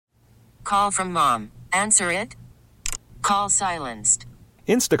call from mom. Answer it. Call silenced.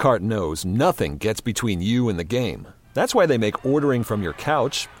 Instacart knows nothing gets between you and the game. That's why they make ordering from your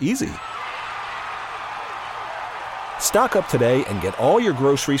couch easy. Stock up today and get all your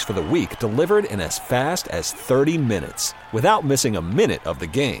groceries for the week delivered in as fast as 30 minutes without missing a minute of the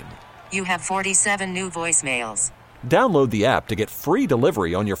game. You have 47 new voicemails. Download the app to get free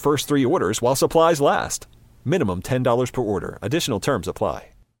delivery on your first 3 orders while supplies last. Minimum $10 per order. Additional terms apply.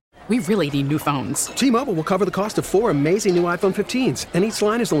 We really need new phones. T-Mobile will cover the cost of 4 amazing new iPhone 15s, and each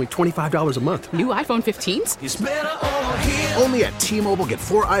line is only $25 a month. New iPhone 15s? It's better over here. Only at T-Mobile, get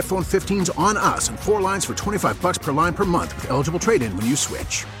 4 iPhone 15s on us and 4 lines for $25 per line per month with eligible trade-in when you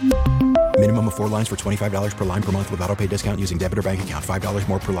switch. Minimum of 4 lines for $25 per line per month with autopay discount using debit or bank account. $5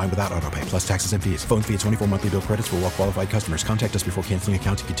 more per line without autopay, plus taxes and fees. Phone fee at 24 monthly bill credits for well-qualified customers. Contact us before canceling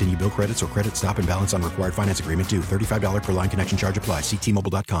account to continue bill credits or credit stop and balance on required finance agreement due. $35 per line connection charge applies. See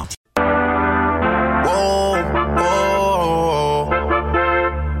T-Mobile.com. Whoa, whoa,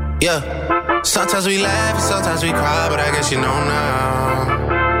 yeah. Sometimes we laugh and sometimes we cry, but I guess you know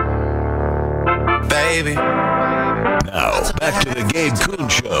now, baby. Now, back to the Gabe Kuhn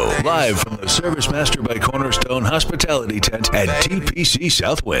Show, live from the Service Master by Cornerstone Hospitality Tent at TPC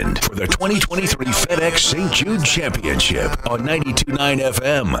Southwind for the 2023 FedEx St. Jude Championship on 92.9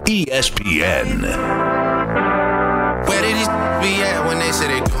 FM ESPN. Where did these be at when they say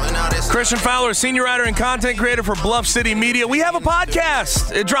they doing all this? Christian Fowler, senior writer and content creator for Bluff City Media. We have a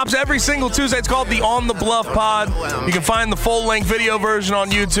podcast. It drops every single Tuesday. It's called the On the Bluff Pod. You can find the full-length video version on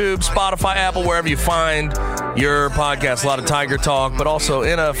YouTube, Spotify, Apple, wherever you find your podcast. A lot of Tiger talk, but also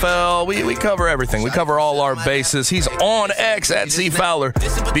NFL. We cover everything. We cover all our bases. He's on X at C Fowler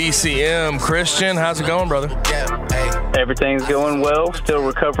BCM. Christian, how's it going, brother? Everything's going well. Still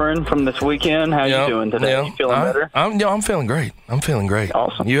recovering from this weekend. How you doing today? You feeling better? I'm feeling great. I'm feeling great.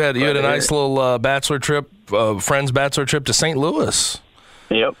 Awesome. You had a nice little bachelor trip, friend's bachelor trip to St. Louis.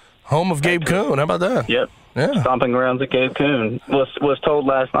 Yep. Home of Gabe Kuhn. How about that? Yep. Yeah. Stomping grounds of Gabe Kuhn. Was told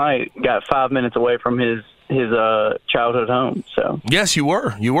last night, got 5 minutes away from his childhood home. So yes, you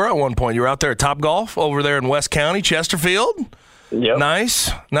were. You were at one point. You were out there at Topgolf over there in West County, Chesterfield. Yep. Nice.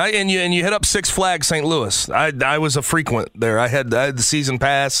 And you hit up Six Flags St. Louis. I was a frequent there. I had the season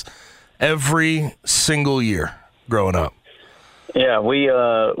pass every single year growing up. Yeah, we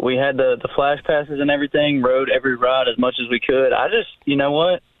had the flash passes and everything, rode every ride as much as we could. You know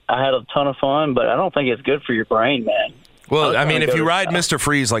what? I had a ton of fun, but I don't think it's good for your brain, man. Well, I mean, if you ride Mr.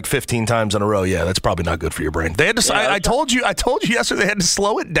 Freeze like 15 times in a row, yeah, that's probably not good for your brain. They had to. I told you yesterday they had to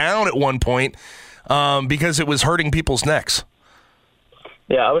slow it down at one point because it was hurting people's necks.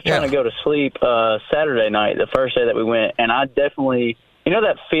 Yeah, I was trying to go to sleep Saturday night, the first day that we went, and I definitely, you know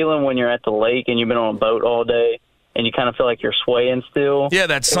that feeling when you're at the lake and you've been on a boat all day and you kind of feel like you're swaying still? Yeah,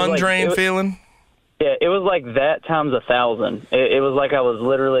 that sun drain feeling? Yeah, it was like that times 1,000. It was like I was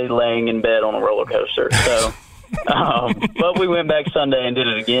literally laying in bed on a roller coaster. So, but we went back Sunday and did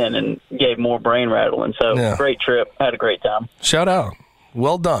it again and gave more brain rattling. So, Great trip. Had a great time. Shout out.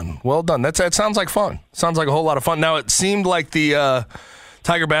 Well done. Well done. That sounds like fun. Sounds like a whole lot of fun. Now, it seemed like the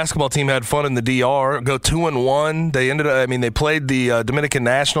Tiger basketball team had fun in the DR, go 2-1. They played the Dominican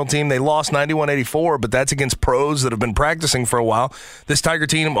national team. They lost 91-84, but that's against pros that have been practicing for a while. This Tiger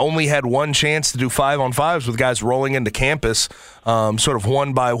team only had one chance to do 5-on-5s with guys rolling into campus, sort of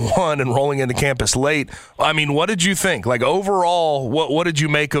one by one and rolling into campus late. I mean, what did you think? Like overall, what did you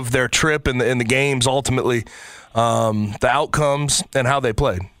make of their trip and the games ultimately, the outcomes and how they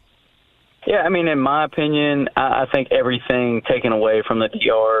played? Yeah, I mean, in my opinion, I think everything taken away from the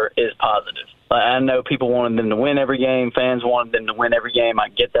DR is positive. I know people wanted them to win every game. Fans wanted them to win every game. I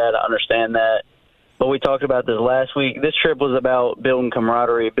get that. I understand that. But we talked about this last week. This trip was about building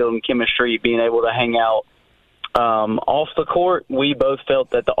camaraderie, building chemistry, being able to hang out. Off the court, we both felt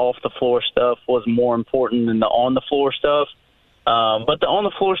that the off-the-floor stuff was more important than the on-the-floor stuff. But the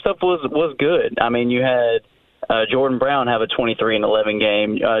on-the-floor stuff was good. I mean, you had Jordan Brown have a 23-11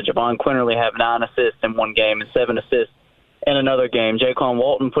 game. Javon Quinterly have 9 assists in one game and 7 assists in another game. Jaquan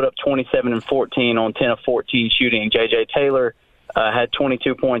Walton put up 27 and 14 on 10 of 14 shooting. J.J. Taylor had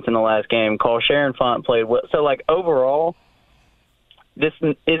 22 points in the last game. Carl Sharonfont played well. So, overall, this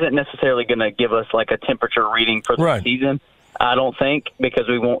isn't necessarily going to give us, a temperature reading for the season, I don't think, because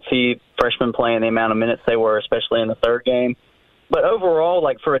we won't see freshmen playing the amount of minutes they were, especially in the third game. But overall,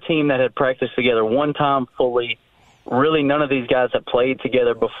 for a team that had practiced together one time fully, really none of these guys have played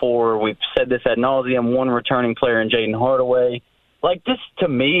together before. We've said this ad nauseum, one returning player in Jaden Hardaway. This, to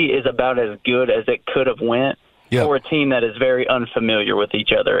me, is about as good as it could have went for a team that is very unfamiliar with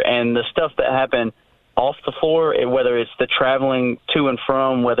each other. And the stuff that happened off the floor, whether it's the traveling to and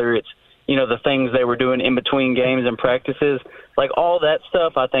from, whether it's the things they were doing in between games and practices. Like, all that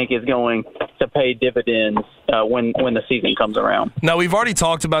stuff, I think, is going to pay dividends when the season comes around. Now, we've already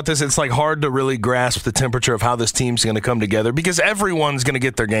talked about this. It's, like, hard to really grasp the temperature of how this team's going to come together because everyone's going to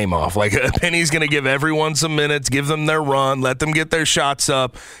get their game off. Like, Penny's going to give everyone some minutes, give them their run, let them get their shots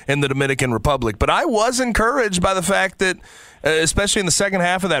up in the Dominican Republic. But I was encouraged by the fact that, especially in the second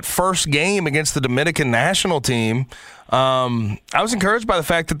half of that first game against the Dominican national team, I was encouraged by the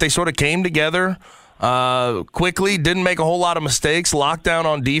fact that they sort of came together quickly, didn't make a whole lot of mistakes, locked down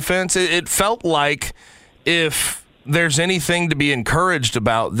on defense. It felt like if there's anything to be encouraged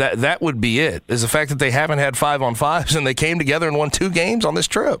about, that would be it, is the fact that they haven't had 5-on-5s and they came together and won 2 games on this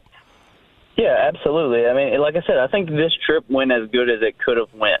trip. Yeah, absolutely. I mean, like I said, I think this trip went as good as it could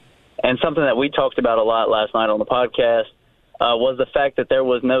have went. And something that we talked about a lot last night on the podcast was the fact that there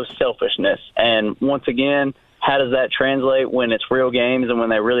was no selfishness. And once again, how does that translate when it's real games and when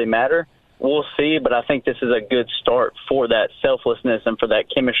they really matter? We'll see, but I think this is a good start for that selflessness and for that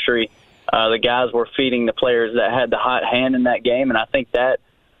chemistry. The guys were feeding the players that had the hot hand in that game, and I think that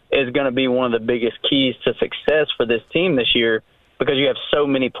is going to be one of the biggest keys to success for this team this year because you have so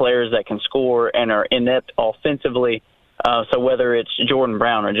many players that can score and are inept offensively. So whether it's Jordan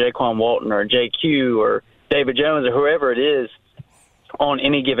Brown or Jaquan Walton or JQ or David Jones or whoever it is on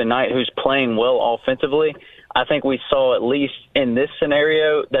any given night who's playing well offensively, I think we saw, at least in this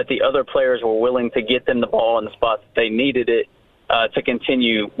scenario, that the other players were willing to get them the ball in the spots that they needed it to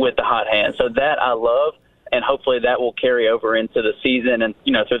continue with the hot hand. So that I love, and hopefully that will carry over into the season and,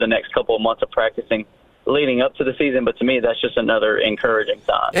 through the next couple of months of practicing leading up to the season. But to me, that's just another encouraging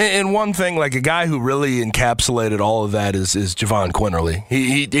sign. And one thing, like a guy who really encapsulated all of that is Javon Quinterly.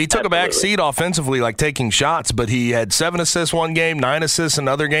 He took a back seat offensively, like taking shots, but he had 7 assists one game, 9 assists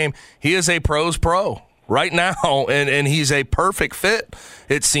another game. He is a pro's pro right now, and he's a perfect fit,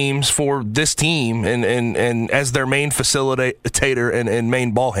 it seems, for this team and as their main facilitator and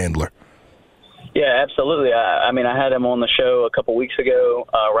main ball handler. Yeah, absolutely. I mean, I had him on the show a couple weeks ago,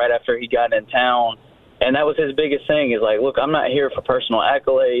 right after he got in town, and that was his biggest thing is like, look, I'm not here for personal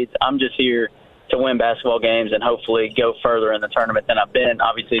accolades. I'm just here to win basketball games and hopefully go further in the tournament than I've been.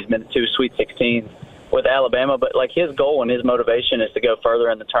 Obviously, he's been to 2 Sweet 16s with Alabama, but like his goal and his motivation is to go further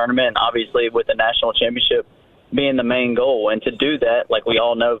in the tournament, and obviously with the national championship being the main goal. And to do that, like we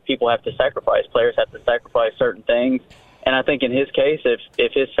all know, people have to sacrifice. Players have to sacrifice certain things. And I think in his case,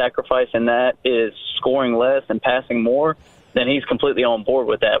 if his sacrifice in that is scoring less and passing more, then he's completely on board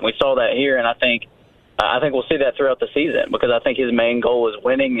with that. And we saw that here, and I think we'll see that throughout the season because I think his main goal is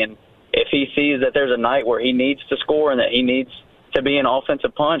winning. And if he sees that there's a night where he needs to score and that he needs to be an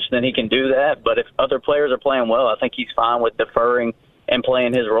offensive punch, then he can do that. But if other players are playing well, I think he's fine with deferring and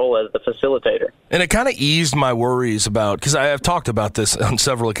playing his role as the facilitator. And it kind of eased my worries about, because I've talked about this on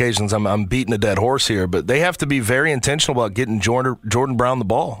several occasions, I'm beating a dead horse here, but they have to be very intentional about getting Jordan Brown the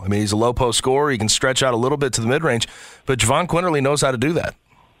ball. I mean, he's a low post scorer. He can stretch out a little bit to the mid-range, but Javon Quinterly knows how to do that.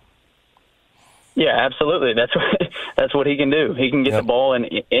 Yeah, absolutely. That's what he can do. He can get the ball in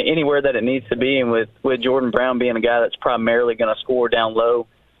anywhere that it needs to be, and with Jordan Brown being a guy that's primarily going to score down low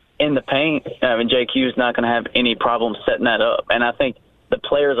in the paint, and JQ is not going to have any problem setting that up. And I think the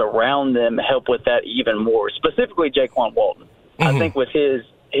players around them help with that even more, specifically Jaquan Walton. Mm-hmm. I think with his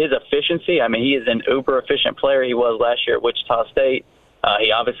efficiency, I mean, he is an uber-efficient player. He was last year at Wichita State.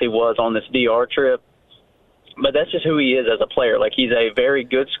 He obviously was on this DR trip. But that's just who he is as a player. Like, he's a very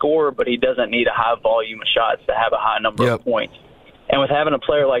good scorer, but he doesn't need a high volume of shots to have a high number of points. And with having a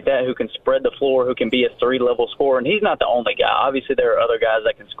player like that who can spread the floor, who can be a 3-level scorer, and he's not the only guy. Obviously, there are other guys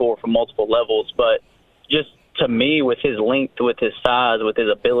that can score from multiple levels. But just to me, with his length, with his size, with his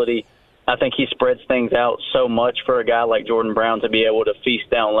ability, I think he spreads things out so much for a guy like Jordan Brown to be able to feast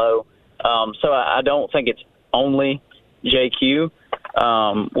down low. So I don't think it's only JQ.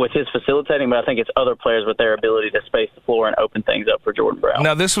 With his facilitating, but I think it's other players with their ability to space the floor and open things up for Jordan Brown.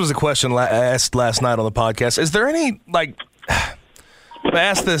 Now, this was a question asked last night on the podcast. Is there any, I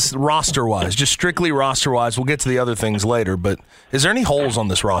asked this roster-wise, just strictly roster-wise. We'll get to the other things later, but is there any holes on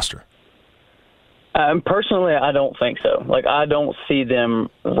this roster? Personally, I don't think so. I don't see them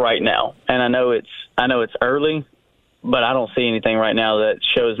right now, and I know it's early, but I don't see anything right now that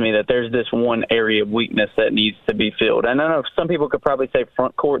shows me that there's this one area of weakness that needs to be filled. And I know some people could probably say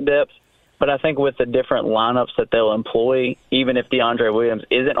front court depth, but I think with the different lineups that they'll employ, even if DeAndre Williams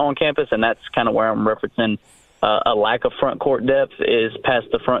isn't on campus, and that's kind of where I'm referencing a lack of front court depth, is past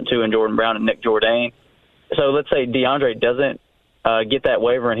the front two in Jordan Brown and Nick Jourdain. So let's say DeAndre doesn't get that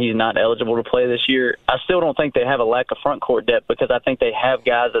waiver and he's not eligible to play this year, I still don't think they have a lack of front court depth because I think they have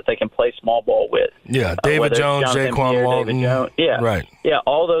guys that they can play small ball with. Yeah, David Jones, Jaquan Walton. Right. Yeah,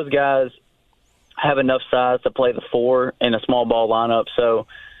 all those guys have enough size to play the 4 in a small ball lineup. So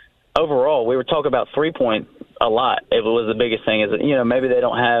overall, we were talking about 3-point a lot. It was the biggest thing is that, maybe they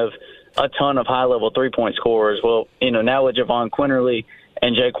don't have a ton of high-level 3-point scorers. Well, now with Javon Quinterly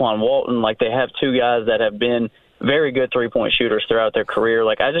and Jaquan Walton, like they have 2 guys that have been very good 3-point shooters throughout their career.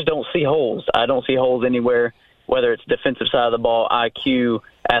 Like I just don't see holes. I don't see holes anywhere, whether it's defensive side of the ball, IQ,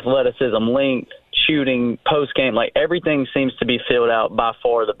 athleticism, length, shooting, post-game. Like everything seems to be filled out by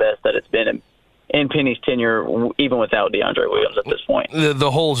far the best that it's been in Penny's tenure, even without DeAndre Williams at this point. The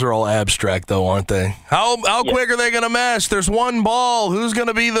holes are all abstract, though, aren't they? How quick are they going to mesh? There's one ball. Who's going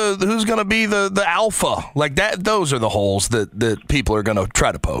to be the alpha? Like that. Those are the holes that people are going to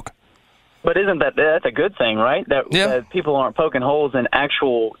try to poke. But isn't that's a good thing, right? That people aren't poking holes in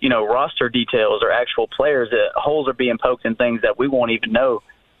actual roster details or actual players. Holes are being poked in things that we won't even know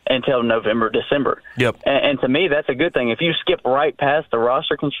until November, December. Yep. And to me, that's a good thing. If you skip right past the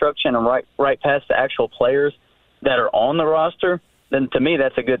roster construction and right past the actual players that are on the roster, then to me,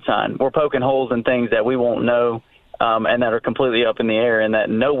 that's a good sign. We're poking holes in things that we won't know and that are completely up in the air and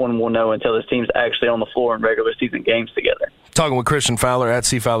that no one will know until this team's actually on the floor in regular season games together. Talking with Christian Fowler at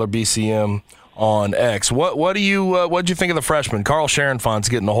CFowler BCM on X. What do you think of the freshman? Carl Sharonfont's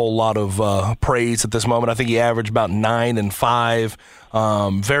getting a whole lot of praise at this moment. I think he averaged about 9 and 5.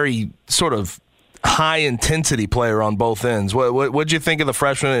 Very sort of high intensity player on both ends. What did you think of the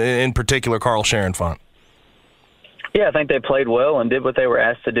freshman in particular, Carl Sharonfont? Yeah, I think they played well and did what they were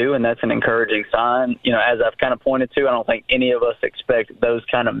asked to do, and that's an encouraging sign. As I've kind of pointed to, I don't think any of us expect those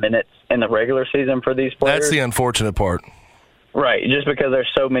kind of minutes in the regular season for these players. That's the unfortunate part. Right, just because there's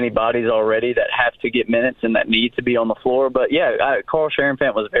so many bodies already that have to get minutes and that need to be on the floor. But, yeah, Carl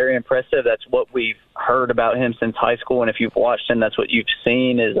Sharonfont was very impressive. That's what we've heard about him since high school, and if you've watched him, that's what you've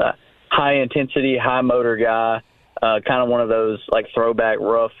seen is a high-intensity, high-motor guy, kind of one of those like throwback,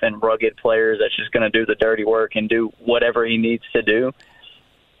 rough and rugged players that's just going to do the dirty work and do whatever he needs to do.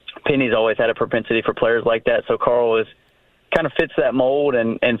 Penny's always had a propensity for players like that, so Carl is kind of fits that mold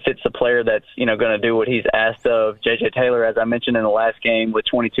and fits the player that's going to do what he's asked of. J.J. Taylor, as I mentioned in the last game, with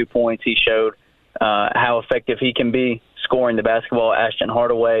 22 points, he showed how effective he can be scoring the basketball. Ashton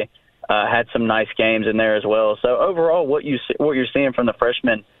Hardaway had some nice games in there as well. So overall, what you're seeing from the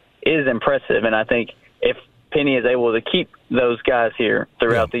freshmen is impressive, and I think if Penny is able to keep those guys here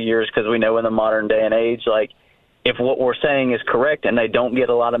throughout the years, because we know in the modern day and age, like if what we're saying is correct and they don't get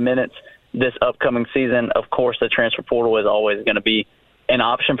a lot of minutes this upcoming season, of course the transfer portal is always going to be an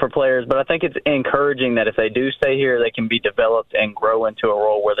option for players. But I think it's encouraging that if they do stay here, they can be developed and grow into a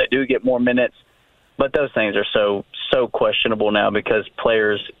role where they do get more minutes. But those things are so questionable now because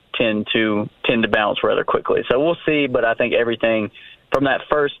players tend to bounce rather quickly. So we'll see, but I think everything from that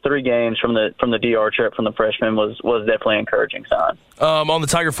first 3 games from the DR trip from the freshmen was definitely an encouraging sign. On the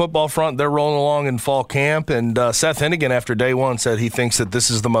Tiger football front, they're rolling along in fall camp, and Seth Hennigan, after day one, said he thinks that this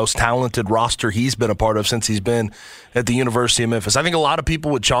is the most talented roster he's been a part of since he's been at the University of Memphis. I think a lot of people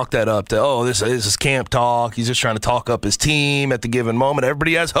would chalk that up to, this is camp talk. He's just trying to talk up his team at the given moment.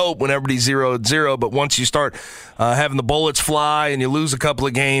 Everybody has hope when everybody's 0-0, but once you start having the bullets fly and you lose a couple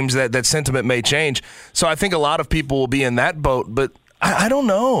of games, that sentiment may change. So I think a lot of people will be in that boat, but I don't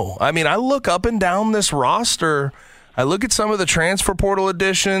know. I mean, I look up and down this roster. I look at some of the transfer portal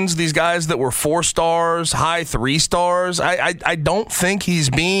additions, these guys that were 4 stars, high 3 stars. I don't think he's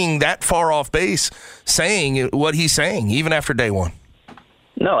being that far off base saying what he's saying, even after day one.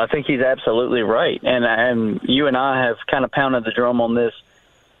 No, I think he's absolutely right. And you and I have kind of pounded the drum on this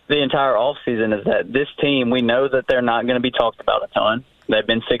the entire offseason, is that this team, we know that they're not going to be talked about a ton. They've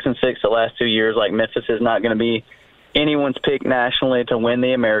been 6-6 the last 2 years. Like Memphis is not going to be anyone's pick nationally to win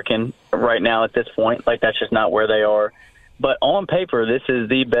the American right now at this point. Like, that's just not where they are. But on paper, this is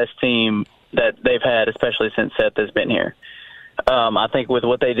the best team that they've had, especially since Seth has been here. I think with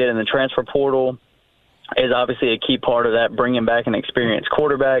what they did in the transfer portal is obviously a key part of that. Bringing back an experienced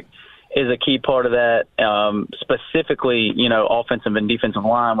quarterback is a key part of that. Specifically, offensive and defensive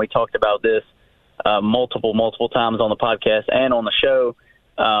line. We talked about this multiple times on the podcast and on the show.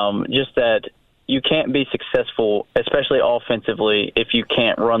 Just that you can't be successful, especially offensively, if you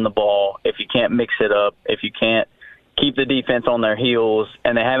can't run the ball, if you can't mix it up, if you can't keep the defense on their heels,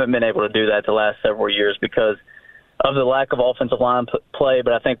 and they haven't been able to do that the last several years because of the lack of offensive line play.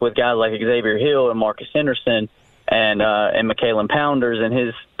 But I think with guys like Xavier Hill and Marcus Henderson and McKalen Pounders in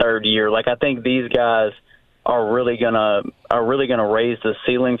his 3rd year, like I think these guys are really gonna raise the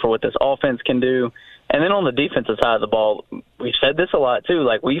ceiling for what this offense can do. And then on the defensive side of the ball, we've said this a lot too.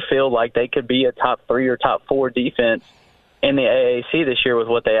 Like, we feel like they could be a top 3 or top 4 defense in the AAC this year with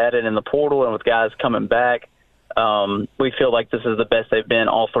what they added in the portal and with guys coming back. We feel like this is the best they've been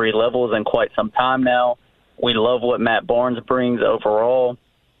all 3 levels in quite some time now. We love what Matt Barnes brings overall,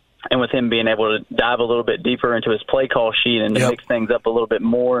 and with him being able to dive a little bit deeper into his play call sheet and to mix things up a little bit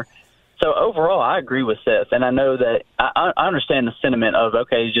more. So overall, I agree with Seth, and I know that I understand the sentiment of,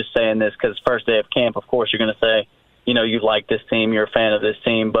 okay, he's just saying this because first day of camp, of course, you're going to say, you like this team, you're a fan of this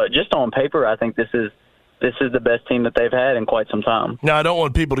team. But just on paper, I think this is the best team that they've had in quite some time. Now, I don't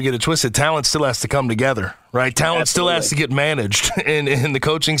want people to get it twisted. Talent still has to come together, right? Talent still has to get managed in the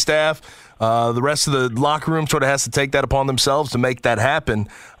coaching staff. The rest of the locker room sort of has to take that upon themselves to make that happen.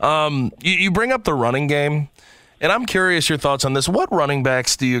 You bring up the running game, and I'm curious your thoughts on this. What running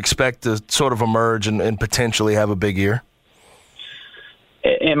backs do you expect to sort of emerge and potentially have a big year?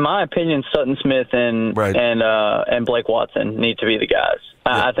 In my opinion, Sutton Smith and Blake Watson need to be the guys.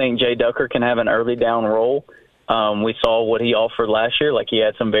 Yeah. I think Jay Ducker can have an early down role. We saw what he offered last year. Like, he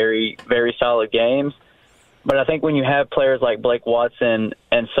had some very, very solid games. But I think when you have players like Blake Watson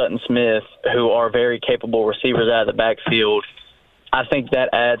and Sutton Smith, who are very capable receivers out of the backfield, I think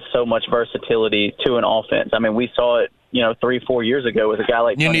that adds so much versatility to an offense. I mean, we saw it, 3-4 years ago with a guy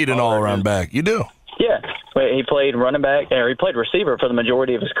like You need an all-around back. You do. Yeah. He played running back, or he played receiver for the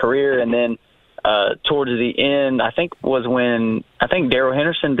majority of his career, and then towards the end, I think Darrell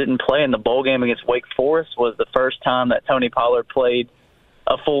Henderson didn't play in the bowl game against Wake Forest, was the first time that Tony Pollard played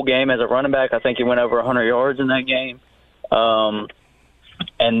a full game as a running back. I think he went over 100 yards in that game.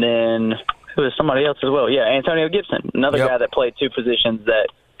 And then who was somebody else as well? Yeah, Antonio Gibson, another guy that played 2 positions that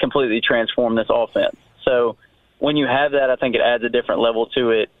completely transformed this offense. So when you have that, I think it adds a different level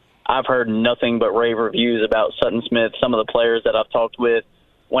to it. I've heard nothing but rave reviews about Sutton Smith. Some of the players that I've talked with,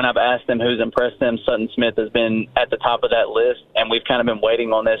 when I've asked them who's impressed them, Sutton Smith has been at the top of that list, and we've kind of been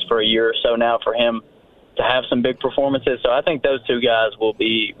waiting on this for a year or so now for him to have some big performances. So I think those 2 guys will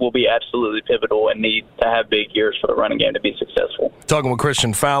be absolutely pivotal and need to have big years for the running game to be successful. Talking with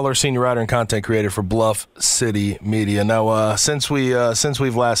Christian Fowler, senior writer and content creator for Bluff City Media. Now, since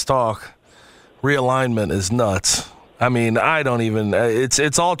we've last talked, realignment is nuts. I mean, I don't even.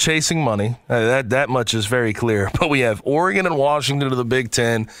 It's all chasing money. That much is very clear. But we have Oregon and Washington to the Big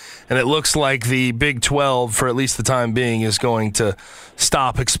Ten, and it looks like the Big 12, for at least the time being, is going to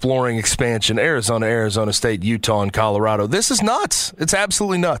stop exploring expansion. Arizona State, Utah, and Colorado. This is nuts. It's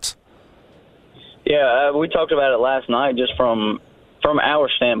absolutely nuts. Yeah, we talked about it last night. Just from our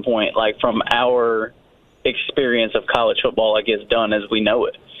standpoint, like from our experience of college football, like it's done as we know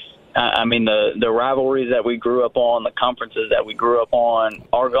it. I mean, the rivalries that we grew up on, the conferences that we grew up on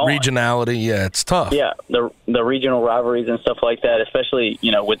are gone. Regionality, yeah, it's tough. Yeah, the regional rivalries and stuff like that, especially,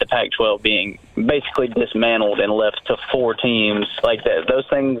 with the Pac-12 being basically dismantled and left to 4 teams like that. Those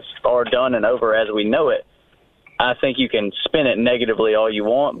things are done and over as we know it. I think you can spin it negatively all you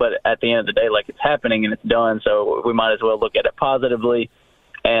want, but at the end of the day, like, it's happening and it's done, so we might as well look at it positively.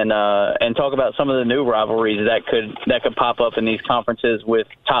 And talk about some of the new rivalries that could pop up in these conferences with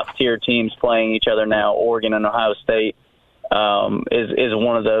top tier teams playing each other now. Oregon and Ohio State is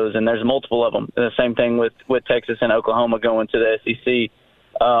one of those, and there's multiple of them. And the same thing with Texas and Oklahoma going to the SEC.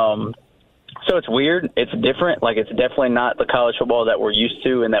 So it's weird. It's different. Like, it's definitely not the college football that we're used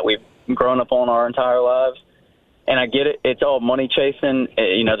to and that we've grown up on our entire lives. And I get it. It's all money chasing.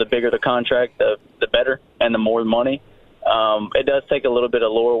 The bigger the contract, the better, and the more money. It does take a little bit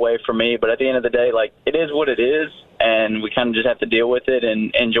of lure away from me, but at the end of the day, like, it is what it is, and we kind of just have to deal with it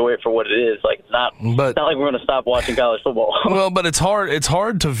and enjoy it for what it is. Like, it's not like we're going to stop watching college football. Well, but it's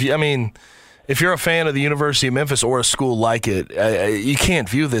hard to view. I mean, if you're a fan of the University of Memphis or a school like it, you can't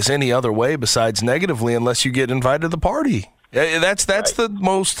view this any other way besides negatively unless you get invited to the party. That's right. The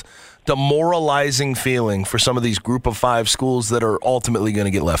most demoralizing feeling for some of these group of 5 schools that are ultimately going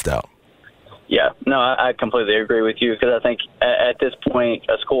to get left out. Yeah, no, I completely agree with you because I think at this point,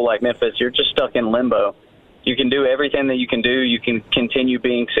 a school like Memphis, you're just stuck in limbo. You can do everything that you can do. You can continue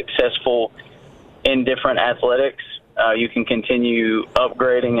being successful in different athletics. You can continue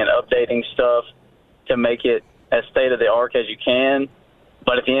upgrading and updating stuff to make it as state-of-the-art as you can.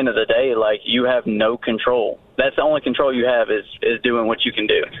 But at the end of the day, like, you have no control. That's the only control you have is doing what you can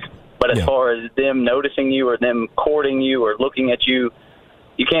do. But as far as them noticing you or them courting you or looking at you,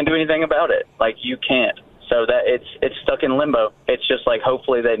 you can't do anything about it. Like, you can't. So that it's stuck in limbo. It's just like,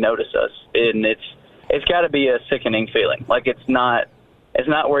 hopefully they notice us. And it's got to be a sickening feeling. Like, it's not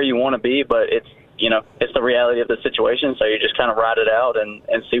where you want to be, but it's the reality of the situation. So you just kind of ride it out and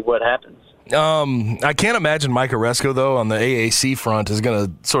see what happens. I can't imagine Mike Oresco, though, on the AAC front is going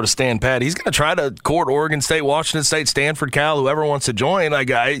to sort of stand pat. He's going to try to court Oregon State, Washington State, Stanford, Cal, whoever wants to join.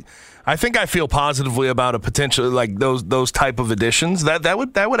 Like I think I feel positively about a potential like those type of additions. That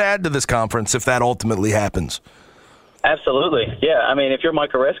would add to this conference if that ultimately happens. Absolutely, yeah. I mean, if you're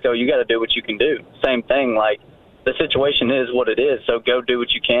Mike Oresco, you got to do what you can do. Same thing. Like the situation is what it is, so go do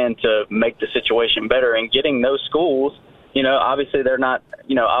what you can to make the situation better. And getting those schools, obviously they're not,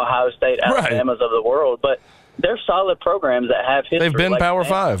 Ohio State, Alabama's of the world, but they're solid programs that have history. They've been Power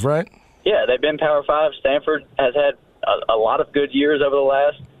Stanford. 5, right? Yeah, they've been Power 5. Stanford has had a lot of good years over the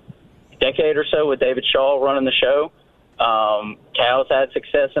last decade or so with David Shaw running the show. Cal's had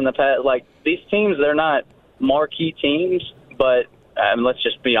success in the past. Like, these teams, they're not marquee teams, but let's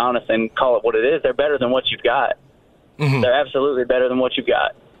just be honest and call it what it is. They're better than what you've got. Mm-hmm. They're absolutely better than what you've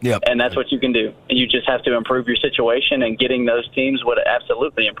got. Yep. And that's what you can do. You just have to improve your situation, and getting those teams would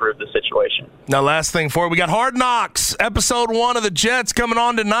absolutely improve the situation. Now, last thing for you, we got Hard Knocks, episode 1 of the Jets coming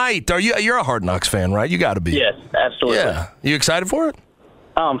on tonight. You're a Hard Knocks fan, right? You got to be. Yes, absolutely. Yeah. You excited for it?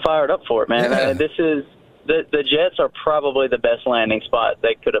 I'm fired up for it, man. Yeah. This is the Jets are probably the best landing spot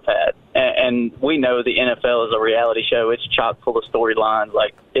they could have had, and we know the NFL is a reality show. It's chock full of storylines.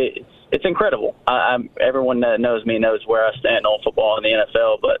 Like it's incredible. Everyone that knows me knows where I stand on football in the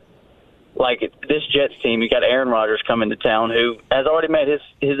NFL, but like this Jets team, you got Aaron Rodgers coming to town, who has already made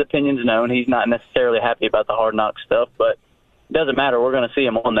his opinions known. He's not necessarily happy about the Hard Knock stuff, but it doesn't matter. We're going to see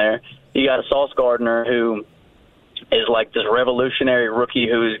him on there. You got a Sauce Gardner who is like this revolutionary rookie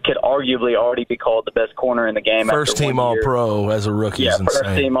who could arguably already be called the best corner in the game. First team All-Pro as a rookie. Yeah, is insane.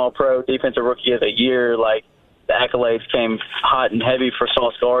 first team All-Pro, defensive rookie of the year. Like, the accolades came hot and heavy for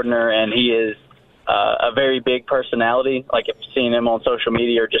Sauce Gardner, and he is a very big personality. Like, if you've seen him on social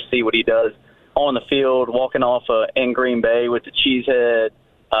media or just see what he does on the field, walking off in Green Bay with the cheesehead,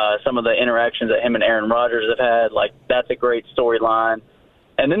 some of the interactions that him and Aaron Rodgers have had, like, that's a great storyline.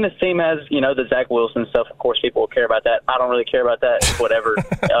 And then this team has, the Zach Wilson stuff. Of course, people will care about that. I don't really care about that. It's whatever.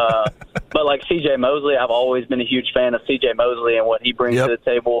 But like C.J. Mosley, I've always been a huge fan of C.J. Mosley and what he brings to the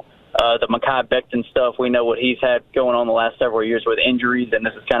table. The Mekhi Becton stuff, we know what he's had going on the last several years with injuries, and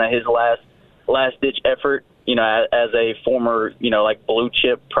this is kind of his last-ditch effort, as a former, blue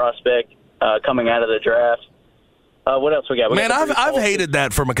chip prospect coming out of the draft. What else we got? Man, I've hated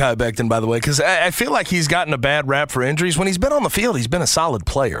that for Mekhi Becton, by the way, because I feel like he's gotten a bad rap for injuries. When he's been on the field, he's been a solid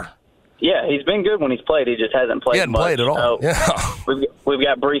player. Yeah, he's been good when he's played. He just hasn't played much. He hasn't played at all. Yeah. We've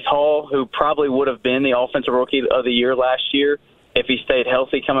got Breece Hall, who probably would have been the offensive rookie of the year last year if he stayed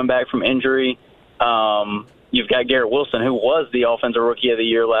healthy coming back from injury. You've got Garrett Wilson, who was the offensive rookie of the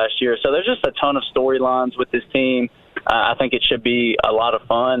year last year. So there's just a ton of storylines with this team. I think it should be a lot of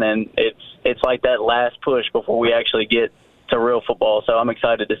fun, and it's like that last push before we actually get to real football. So I'm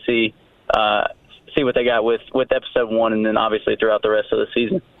excited to see what they got with episode 1, and then obviously throughout the rest of the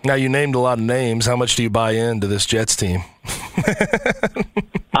season. Now, you named a lot of names. How much do you buy into this Jets team?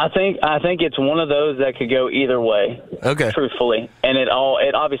 I think it's one of those that could go either way. Okay. Truthfully, and it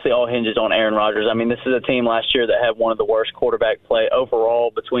obviously all hinges on Aaron Rodgers. I mean, this is a team last year that had one of the worst quarterback play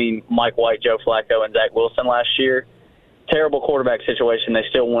overall between Mike White, Joe Flacco, and Zach Wilson last year. Terrible quarterback situation. They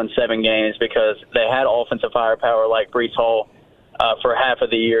still won 7 games because they had offensive firepower like Breece Hall for half of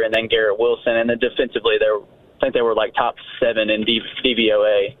the year, and then Garrett Wilson. And then defensively, I think they were like top 7 in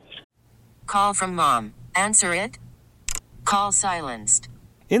DVOA. Call from mom. Answer it. Call silenced.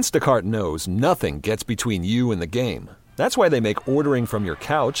 Instacart knows nothing gets between you and the game. That's why they make ordering from your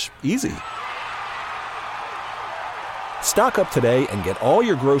couch easy. Stock up today and get all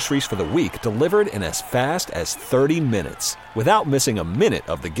your groceries for the week delivered in as fast as 30 minutes without missing a minute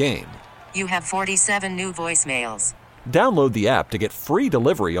of the game. You have 47 new voicemails. Download the app to get free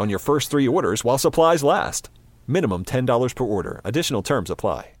delivery on your first 3 orders while supplies last. Minimum $10 per order. Additional terms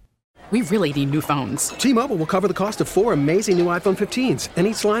apply. We really need new phones. T-Mobile will cover the cost of 4 amazing new iPhone 15s, and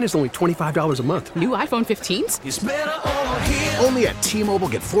each line is only $25 a month. New iPhone 15s? It's better over here. Only at T-Mobile,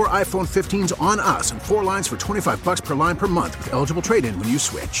 get 4 iPhone 15s on us and 4 lines for $25 per line per month with eligible trade-in when you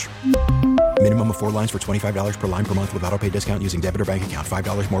switch. Minimum of 4 lines for $25 per line per month with autopay discount using debit or bank account.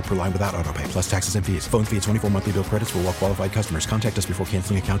 $5 more per line without autopay, plus taxes and fees. Phone fee at 24 monthly bill credits for well-qualified customers. Contact us before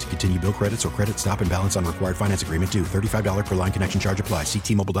canceling account to continue bill credits or credit stop and balance on required finance agreement due. $35 per line connection charge applies. See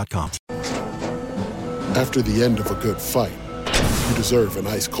T-Mobile.com. After the end of a good fight, you deserve an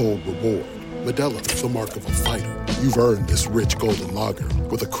ice-cold reward. Modelo is the mark of a fighter. You've earned this rich golden lager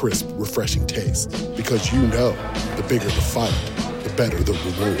with a crisp, refreshing taste. Because you know, the bigger the fight, the better the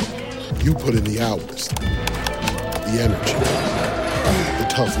reward. You put in the hours, the energy, the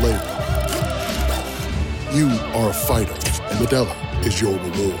tough labor. You are a fighter, and Modelo is your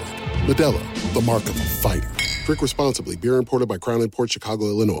reward. Modelo, the mark of a fighter. Drink responsibly. Beer imported by Crown Imports, Chicago,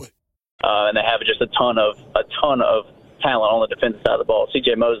 Illinois. And they have just a ton of talent on the defensive side of the ball.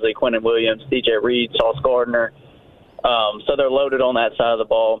 C.J. Mosley, Quentin Williams, D.J. Reed, Sauce Gardner. So they're loaded on that side of the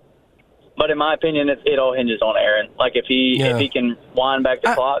ball. But in my opinion, it all hinges on Aaron. Like if he can wind back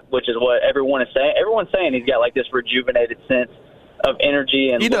the clock, which is what everyone is saying. Everyone's saying he's got like this rejuvenated sense of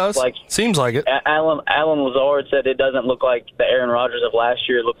energy, and he does. Seems like it. Alan Lazard said it doesn't look like the Aaron Rodgers of last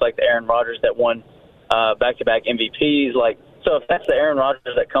year. It looks like the Aaron Rodgers that won back-to-back MVPs. So if that's the Aaron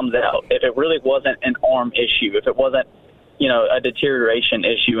Rodgers that comes out, if it really wasn't an arm issue, if it wasn't a deterioration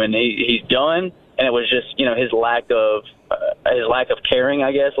issue, and he's done, and it was just his lack of caring,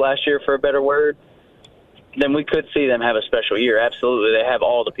 I guess, last year for a better word, then we could see them have a special year. Absolutely. They have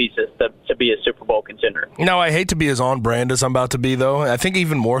all the pieces to be a Super Bowl contender. I hate to be as on brand as I'm about to be, though. I think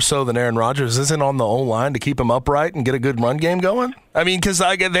even more so than Aaron Rodgers isn't on the O-line to keep him upright and get a good run game going. I mean, because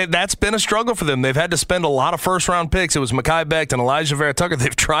that's been a struggle for them. They've had to spend a lot of first-round picks. It was Mekhi Becton and Elijah Vera Tucker.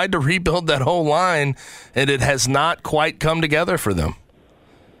 They've tried to rebuild that whole line, and it has not quite come together for them.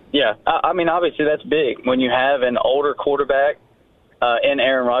 Yeah, I mean, obviously that's big when you have an older quarterback in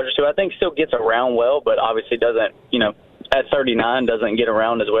Aaron Rodgers, who I think still gets around well, but obviously doesn't, at 39 doesn't get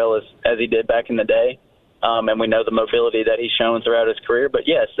around as well as he did back in the day. And we know the mobility that he's shown throughout his career. But,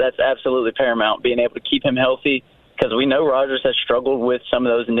 yes, that's absolutely paramount, being able to keep him healthy, because we know Rodgers has struggled with some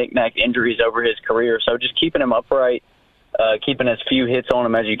of those knick-knack injuries over his career. So just keeping him upright, keeping as few hits on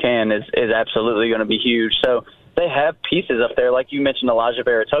him as you can is absolutely going to be huge. So they have pieces up there, like you mentioned, Elijah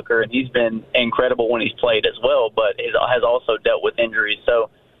Vera Tucker, and he's been incredible when he's played as well, but has also dealt with injuries. So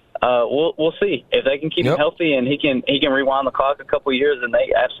we'll see if they can keep him healthy, and he can rewind the clock a couple of years, and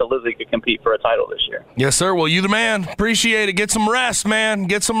they absolutely could compete for a title this year. Yes, sir. Well, you the man. Appreciate it. Get some rest, man.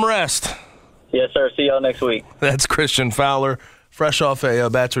 Get some rest. Yes, sir. See y'all next week. That's Christian Fowler, fresh off a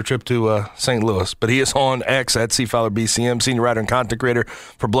bachelor trip to St. Louis. But he is on X at CFowlerBCM, senior writer and content creator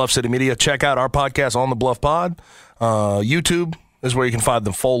for Bluff City Media. Check out our podcast on the Bluff Pod. YouTube is where you can find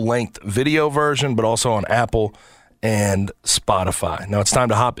the full-length video version, but also on Apple and Spotify. Now it's time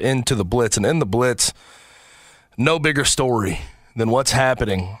to hop into the Blitz. And in the Blitz, no bigger story than what's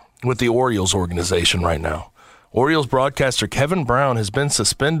happening with the Orioles organization right now. Orioles broadcaster Kevin Brown has been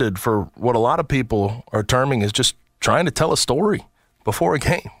suspended for what a lot of people are terming as just trying to tell a story before a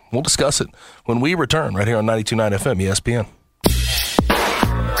game. We'll discuss it when we return right here on 92.9 FM ESPN.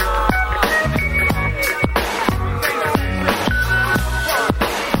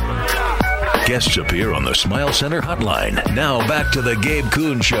 Guests appear on the Smile Center hotline. Now back to the Gabe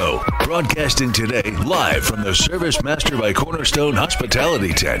Kuhn Show, broadcasting today live from the Service Master by Cornerstone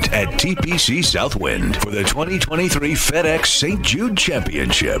Hospitality Tent at TPC Southwind for the 2023 FedEx St. Jude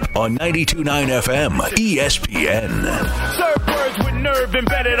Championship on 92.9 FM ESPN. Serve words with nerve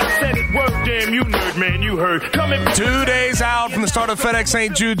embedded. I said it, word damn you nerd man, you heard. Coming 2 days out from the start of FedEx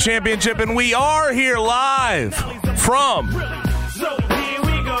St. Jude Championship, and we are here live from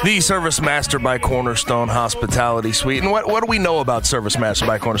the Service Master by Cornerstone Hospitality Suite. And what do we know about Service Master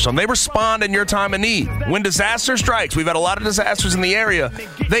by Cornerstone? They respond in your time of need. When disaster strikes, we've had a lot of disasters in the area,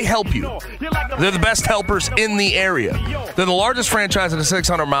 they help you. They're the best helpers in the area. They're the largest franchise in a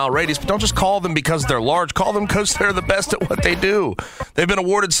 600-mile radius, but don't just call them because they're large. Call them because they're the best at what they do. They've been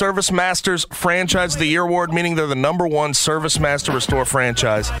awarded Service Master's Franchise of the Year Award, meaning they're the #1 Service Master Restore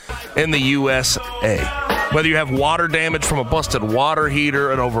franchise in the USA. Whether you have water damage from a busted water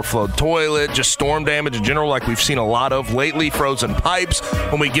heater, an overflowed toilet, just storm damage in general like we've seen a lot of lately, frozen pipes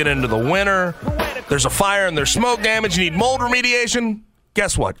when we get into the winter, there's a fire and there's smoke damage, you need mold remediation,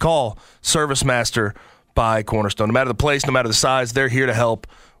 guess what? Call Service Master by Cornerstone. No matter the place, no matter the size, they're here to help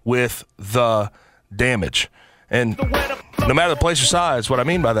with the damage. And no matter the place or size, what I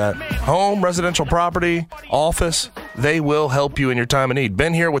mean by that, home, residential property, office, they will help you in your time of need.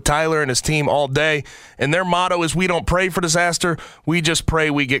 Been here with Tyler and his team all day, and their motto is we don't pray for disaster, we just pray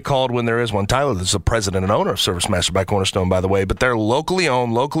we get called when there is one. Tyler is the president and owner of Service Master by Cornerstone, by the way, but they're locally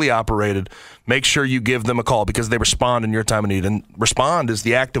owned, locally operated. Make sure you give them a call because they respond in your time of need. And respond is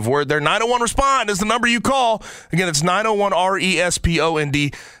the active word there. 901-RESPOND is the number you call. Again, it's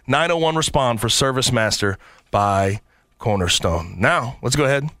 901-RESPOND, 901-RESPOND for Service Master by Cornerstone. Now, let's go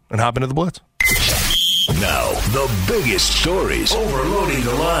ahead and hop into the Blitz. Now, the biggest stories overloading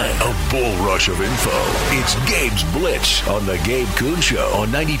the line. A bull rush of info. It's Gabe's Blitz on the Gabe Kuhn Show on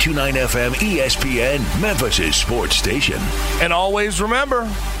 92.9 FM ESPN, Memphis' sports station. And always remember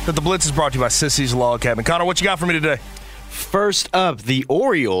that the Blitz is brought to you by Sissy's Log Cabin. Connor, what you got for me today? First up, the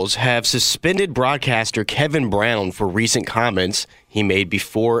Orioles have suspended broadcaster Kevin Brown for recent comments he made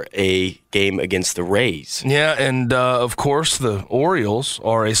before a game against the Rays. Yeah, and of course, the Orioles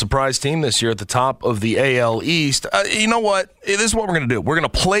are a surprise team this year at the top of the AL East. You know what? This is what we're going to do. We're going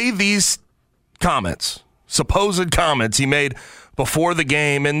to play these comments, supposed comments he made before the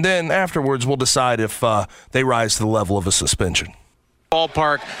game, and then afterwards we'll decide if they rise to the level of a suspension.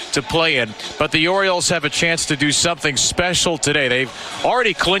 Ballpark to play in, but the Orioles have a chance to do something special today. They've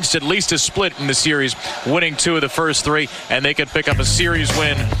already clinched at least a split in the series, winning 2 of the first 3, and they could pick up a series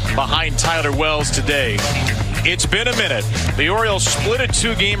win behind Tyler Wells today. It's been a minute. The Orioles split a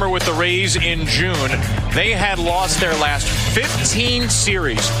 2-gamer with the Rays in June. They had lost their last 15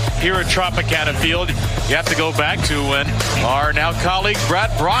 series here at Tropicana Field. You have to go back to when our now colleague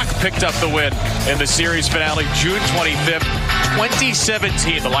Brad Brock picked up the win in the series finale June 25th,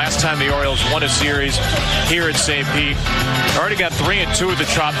 2017, the last time the Orioles won a series here at St. Pete. Already got 3-2 at the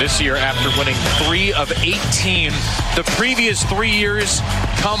Trop this year after winning 3 of 18 the previous 3 years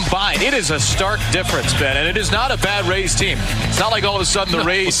combined. It is a stark difference, Ben, and it is not a bad Rays team. It's not like all of a sudden the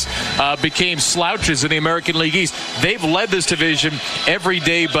Rays became slouches in the American League East. They've led this division every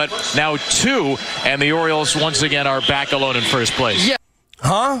day but now 2, and the Orioles once again are back alone in first place. Yeah.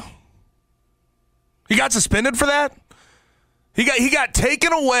 Huh? He got suspended for that? He got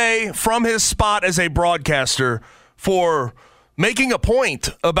taken away from his spot as a broadcaster for making a point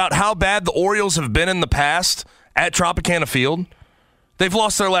about how bad the Orioles have been in the past at Tropicana Field. They've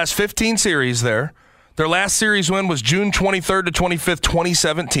lost their last 15 series there. Their last series win was June 23rd to 25th,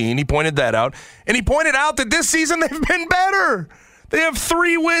 2017. He pointed that out. And he pointed out that this season they've been better. They have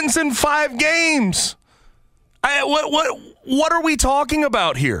 3 wins in 5 games. What are we talking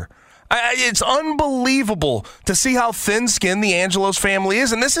about here? It's unbelievable to see how thin-skinned the Angelos family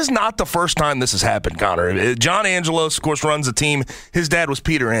is, and this is not the first time this has happened, Connor. John Angelos, of course, runs a team. His dad was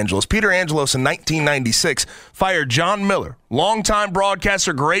Peter Angelos. Peter Angelos in 1996 fired John Miller, longtime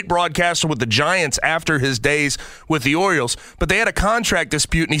broadcaster, great broadcaster with the Giants after his days with the Orioles, but they had a contract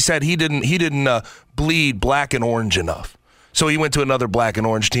dispute, and he said he didn't bleed black and orange enough. So he went to another black and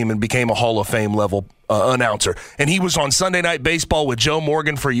orange team and became a Hall of Fame level announcer. And he was on Sunday Night Baseball with Joe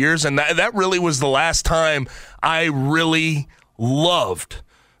Morgan for years, and that really was the last time I really loved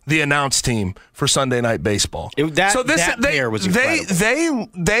the announce team for Sunday Night Baseball. Pair was incredible.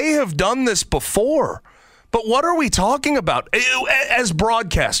 They have done this before. But what are we talking about? As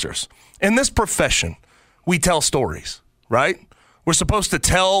broadcasters, in this profession, we tell stories, right? We're supposed to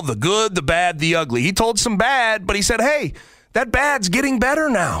tell the good, the bad, the ugly. He told some bad, but he said, hey, that bad's getting better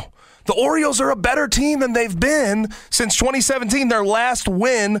now. The Orioles are a better team than they've been since 2017, their last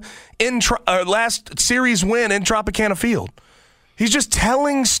last series win in Tropicana Field. He's just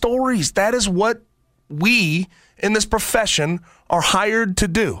telling stories. That is what we in this profession are hired to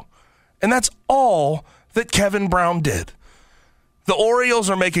do. And that's all that Kevin Brown did. The Orioles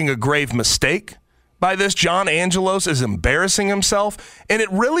are making a grave mistake by this. John Angelos is embarrassing himself, and it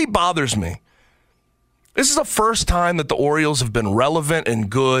really bothers me. This is the first time that the Orioles have been relevant and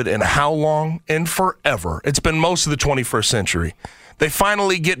good in how long? In forever. It's been most of the 21st century. They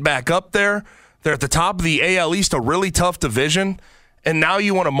finally get back up there. They're at the top of the AL East, a really tough division, and now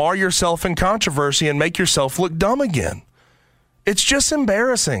you want to mar yourself in controversy and make yourself look dumb again. It's just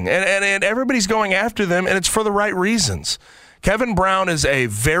embarrassing, and everybody's going after them, and it's for the right reasons. Kevin Brown is a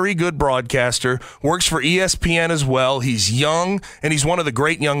very good broadcaster, works for ESPN as well. He's young, and he's one of the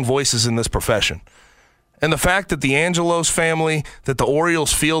great young voices in this profession. And the fact that the Angelos family, that the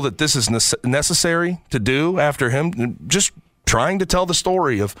Orioles feel that this is necessary to do after him, just trying to tell the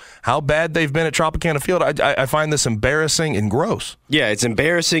story of how bad they've been at Tropicana Field, I find this embarrassing and gross. Yeah, it's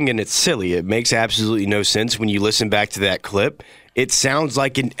embarrassing and it's silly. It makes absolutely no sense when you listen back to that clip. It sounds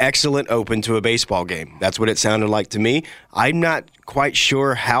like an excellent open to a baseball game. That's what it sounded like to me. I'm not quite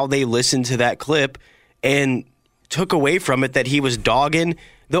sure how they listened to that clip and took away from it that he was dogging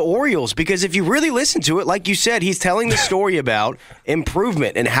the Orioles, because if you really listen to it, like you said, he's telling the story about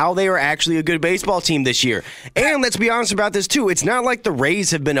improvement and how they are actually a good baseball team this year. And let's be honest about this, too. It's not like the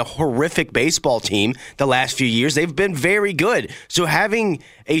Rays have been a horrific baseball team the last few years. They've been very good. So having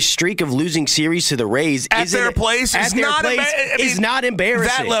a streak of losing series to the Rays is not embarrassing.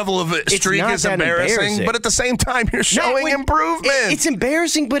 That level of streak is embarrassing, but at the same time, you're showing improvement. It's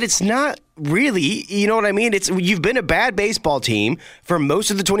embarrassing, but it's not really, you know what I mean? You've been a bad baseball team for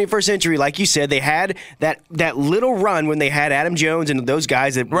most of the 21st century. Like you said, they had that little run when they had Adam Jones and those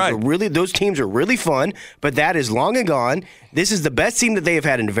guys that were really, those teams are really fun, but that is long and gone. This is the best team that they have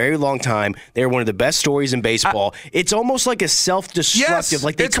had in a very long time. They're one of the best stories in baseball. It's almost like a self-destructive,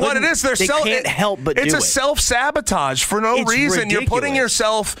 like It's what it is. They can't help but do it. It's a self-sabotage for no reason. Ridiculous. You're putting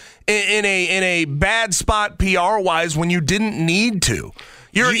yourself in a bad spot PR-wise when you didn't need to.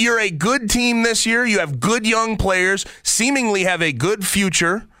 You're a good team this year. You have good young players, seemingly have a good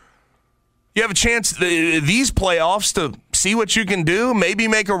future. You have a chance these playoffs to see what you can do, maybe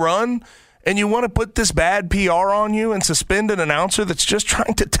make a run, and you want to put this bad PR on you and suspend an announcer that's just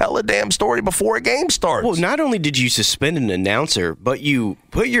trying to tell a damn story before a game starts. Well, not only did you suspend an announcer, but you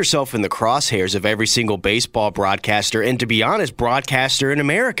put yourself in the crosshairs of every single baseball broadcaster and, to be honest, broadcaster in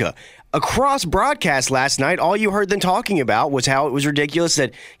America. Across broadcast last night, all you heard them talking about was how it was ridiculous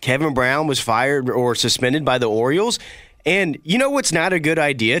that Kevin Brown was fired or suspended by the Orioles. And you know what's not a good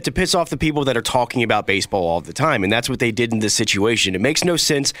idea? To piss off the people that are talking about baseball all the time. And that's what they did in this situation. It makes no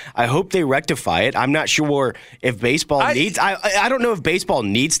sense. I hope they rectify it. I'm not sure if baseball needs... I don't know if baseball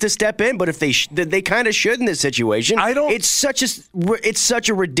needs to step in, but if they kind of should in this situation. It's such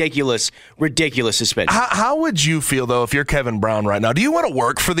a ridiculous suspension. How would you feel, though, if you're Kevin Brown right now? Do you want to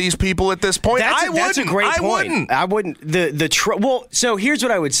work for these people at this point? That's a great point. I wouldn't. Well, so here's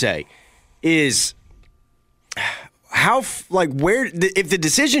what I would say is... if the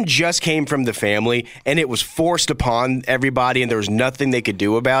decision just came from the family and it was forced upon everybody and there was nothing they could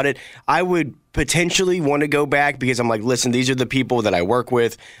do about it, I would potentially want to go back because I'm like, listen, these are the people that I work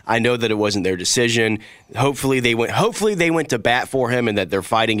with. I know that it wasn't their decision. Hopefully they went to bat for him and that they're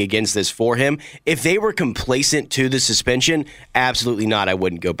fighting against this for him. If they were complacent to the suspension, absolutely not. I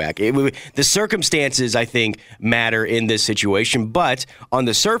wouldn't go back. The circumstances, I think, matter in this situation. But on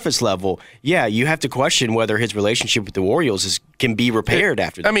the surface level, yeah, you have to question whether his relationship with the Orioles can be repaired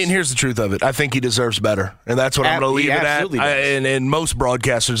after this. I mean, here's the truth of it. I think he deserves better, and that's what I'm going to leave it at. And most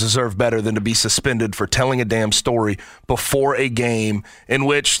broadcasters deserve better than to be suspended for telling a damn story before a game in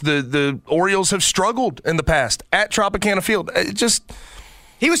which the Orioles have struggled in the past at Tropicana Field.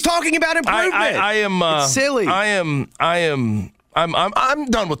 He was talking about improvement. It's silly. I'm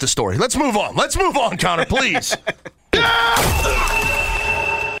done with the story. Let's move on, Connor, please.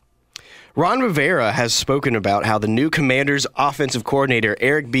 Ron Rivera has spoken about how the new Commanders' offensive coordinator,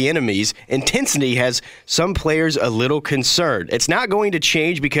 Eric Bieniemy's intensity has some players a little concerned. It's not going to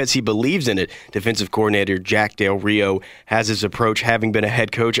change because he believes in it. Defensive coordinator Jack Del Rio has his approach, having been a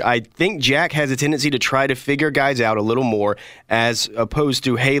head coach. I think Jack has a tendency to try to figure guys out a little more as opposed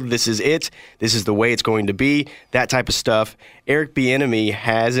to, hey, this is it. This is the way it's going to be, that type of stuff. Eric Bieniemy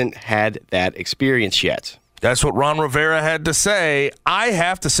hasn't had that experience yet. That's what Ron Rivera had to say. I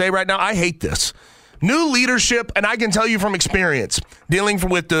have to say right now, I hate this. New leadership, and I can tell you from experience, dealing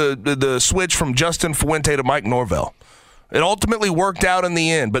with the switch from Justin Fuente to Mike Norvell. It ultimately worked out in the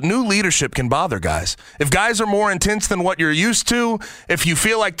end, but new leadership can bother guys. If guys are more intense than what you're used to, if you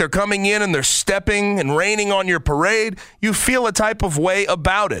feel like they're coming in and they're stepping and raining on your parade, you feel a type of way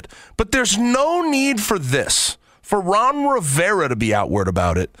about it. But there's no need for this, for Ron Rivera to be outward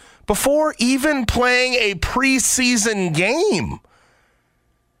about it, before even playing a preseason game.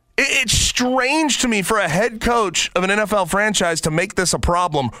 It's strange to me for a head coach of an NFL franchise to make this a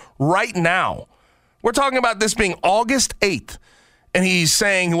problem right now. We're talking about this being August 8th, and he's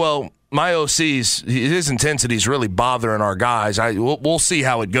saying, well, my OC's, his intensity is really bothering our guys. We'll see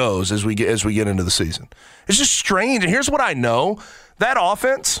how it goes as we get into the season. It's just strange. And here's what I know. That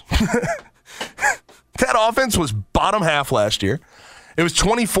offense, was bottom half last year. It was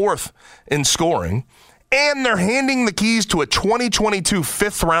 24th in scoring, and they're handing the keys to a 2022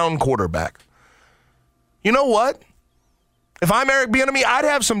 fifth-round quarterback. You know what? If I'm Eric Bieniemy, I'd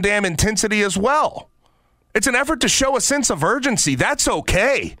have some damn intensity as well. It's an effort to show a sense of urgency. That's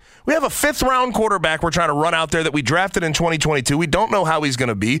okay. We have a fifth-round quarterback we're trying to run out there that we drafted in 2022. We don't know how he's going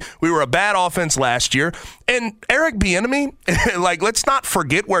to be. We were a bad offense last year. And Eric Bieniemy, let's not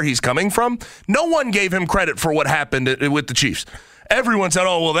forget where he's coming from. No one gave him credit for what happened with the Chiefs. Everyone said,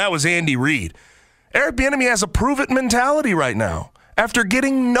 oh, well, that was Andy Reid. Eric Bieniemy has a prove-it mentality right now after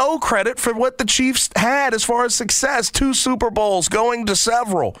getting no credit for what the Chiefs had as far as success. 2 Super Bowls, going to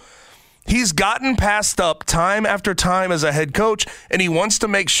several. He's gotten passed up time after time as a head coach, and he wants to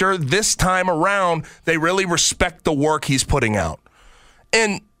make sure this time around they really respect the work he's putting out.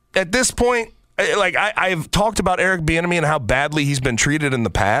 And at this point, I've talked about Eric Bieniemy and how badly he's been treated in the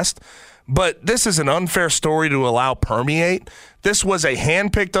past, but this is an unfair story to allow permeate. This was a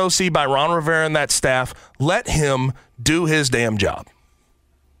hand-picked OC by Ron Rivera and that staff. Let him do his damn job.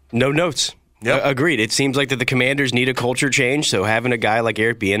 No notes. Yep. Agreed. It seems like that the Commanders need a culture change, so having a guy like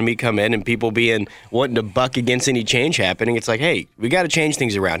Eric Bieniemy come in and people wanting to buck against any change happening, it's like, hey, we got to change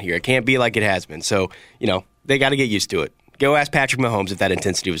things around here. It can't be like it has been. So, they got to get used to it. Go ask Patrick Mahomes if that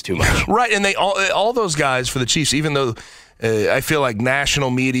intensity was too much. Right, and they all those guys for the Chiefs, even though I feel like national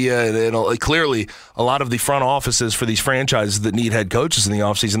media and clearly a lot of the front offices for these franchises that need head coaches in the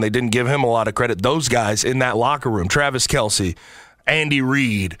offseason, they didn't give him a lot of credit. Those guys in that locker room, Travis Kelce, Andy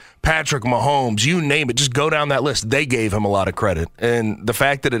Reid, Patrick Mahomes, you name it, just go down that list. They gave him a lot of credit. And the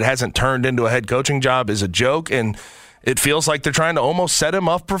fact that it hasn't turned into a head coaching job is a joke, and it feels like they're trying to almost set him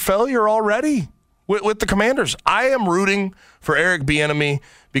up for failure already with the Commanders. I am rooting for Eric Bieniemy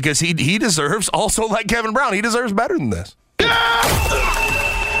because he deserves, also like Kevin Brown, he deserves better than this.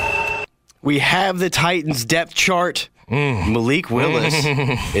 We have the Titans depth chart. Malik Willis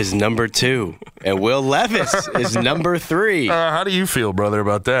is number 2, and Will Levis is number 3. How do you feel, brother,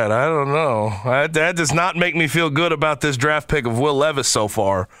 about that? I don't know. That does not make me feel good about this draft pick of Will Levis so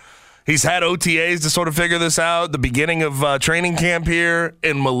far. He's had OTAs to sort of figure this out, the beginning of training camp here,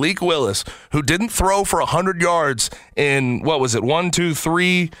 and Malik Willis, who didn't throw for 100 yards in, 5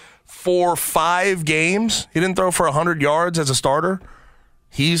 games. He didn't throw for 100 yards as a starter.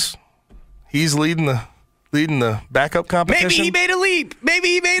 He's leading the backup competition. Maybe he made a leap.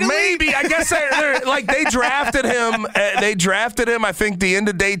 Maybe. I guess they drafted him. They drafted him, I think, the end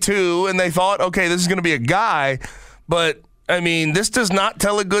of day 2, and they thought, okay, this is going to be a guy. But, I mean, this does not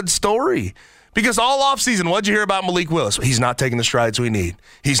tell a good story. Because all offseason, what'd you hear about Malik Willis? He's not taking the strides we need.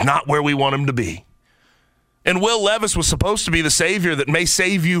 He's not where we want him to be. And Will Levis was supposed to be the savior that may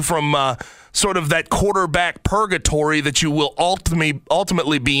save you from sort of that quarterback purgatory that you will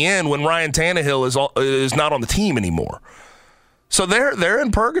ultimately be in when Ryan Tannehill is not on the team anymore. So they're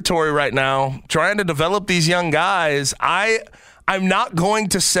in purgatory right now, trying to develop these young guys. I'm not going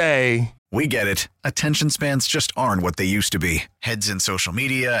to say... We get it. Attention spans just aren't what they used to be. Heads in social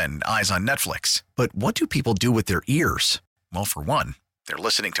media and eyes on Netflix. But what do people do with their ears? Well, for one, they're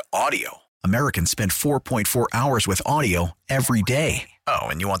listening to audio. Americans spend 4.4 hours with audio every day. Oh,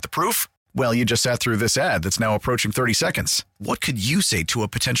 and you want the proof? Well, you just sat through this ad that's now approaching 30 seconds. What could you say to a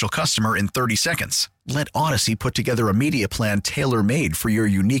potential customer in 30 seconds? Let Odyssey put together a media plan tailor-made for your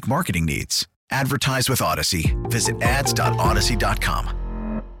unique marketing needs. Advertise with Odyssey. Visit ads.odyssey.com.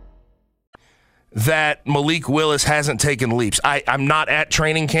 That Malik Willis hasn't taken leaps. I'm not at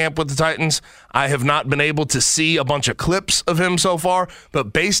training camp with the Titans. I have not been able to see a bunch of clips of him so far,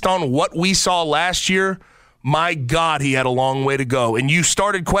 but based on what we saw last year, my God, he had a long way to go. And you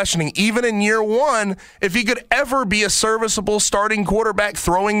started questioning, even in year 1, if he could ever be a serviceable starting quarterback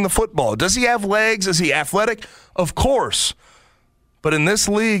throwing the football. Does he have legs? Is he athletic? Of course. But in this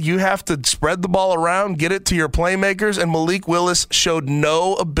league, you have to spread the ball around, get it to your playmakers, and Malik Willis showed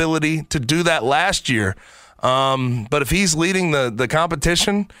no ability to do that last year. But if he's leading the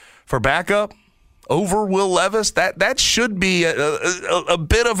competition for backup over Will Levis, that should be a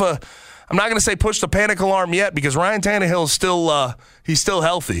bit of a, I'm not going to say push the panic alarm yet because Ryan Tannehill is still he's still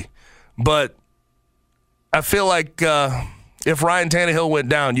healthy. But I feel like if Ryan Tannehill went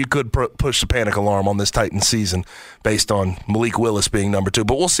down, you could push the panic alarm on this Titans season based on Malik Willis being number 2.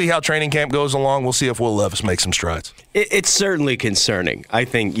 But we'll see how training camp goes along. We'll see if Will Levis makes some strides. It's certainly concerning. I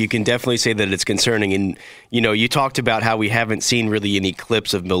think you can definitely say that it's concerning. And, you talked about how we haven't seen really any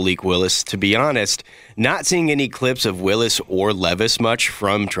clips of Malik Willis. To be honest, not seeing any clips of Willis or Levis much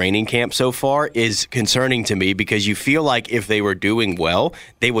from training camp so far is concerning to me because you feel like if they were doing well,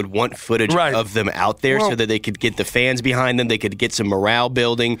 they would want footage of them out there so that they could get the fans behind them. They could get some morale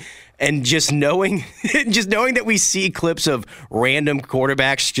building. And just knowing that we see clips of random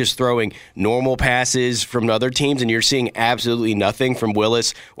quarterbacks just throwing normal passes from other teams and you're seeing absolutely nothing from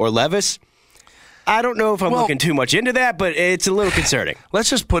Willis or Levis, I don't know if I'm looking too much into that, but it's a little concerning.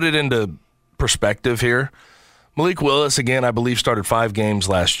 Let's just put it into perspective here. Malik Willis, again, I believe started 5 games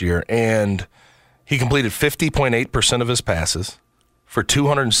last year, and he completed 50.8% of his passes for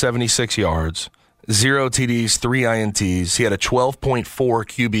 276 yards. 0 TDs, 3 INTs. He had a 12.4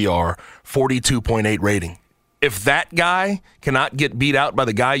 QBR, 42.8 rating. If that guy cannot get beat out by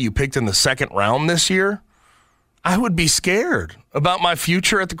the guy you picked in the 2nd round this year, I would be scared about my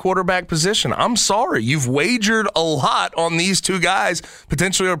future at the quarterback position. I'm sorry. You've wagered a lot on these 2 guys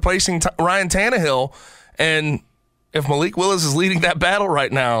potentially replacing Ryan Tannehill, and if Malik Willis is leading that battle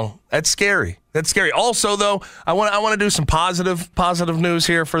right now, that's scary. That's scary. Also, though, I want to do some positive news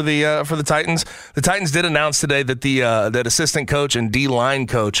here for the Titans. The Titans did announce today that that assistant coach and D-line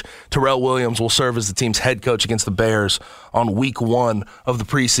coach Terrell Williams will serve as the team's head coach against the Bears on week 1 of the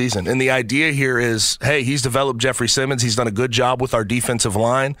preseason. And the idea here is, hey, he's developed Jeffrey Simmons. He's done a good job with our defensive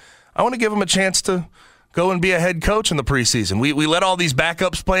line. I want to give him a chance to go and be a head coach in the preseason. We let all these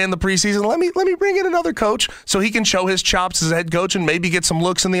backups play in the preseason. Let me bring in another coach so he can show his chops as a head coach and maybe get some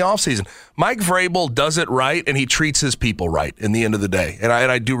looks in the offseason. Mike Vrabel does it right, and he treats his people right in the end of the day. And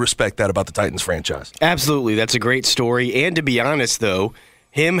I do respect that about the Titans franchise. Absolutely. That's a great story. And to be honest, though,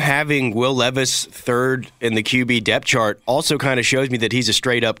 him having Will Levis third in the QB depth chart also kind of shows me that he's a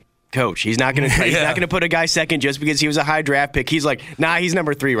straight-up coach. He's not going to put a guy second just because he was a high draft pick. He's like, nah, he's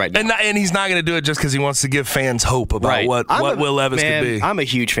number 3 right now. And he's not going to do it just because he wants to give fans hope about what Will Levis could be. I'm a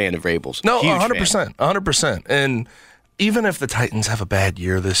huge fan of Vrabel's. No, 100%. And even if the Titans have a bad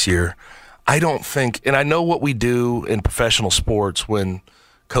year this year, I don't think, and I know what we do in professional sports when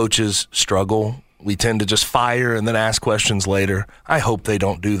coaches struggle, we tend to just fire and then ask questions later. I hope they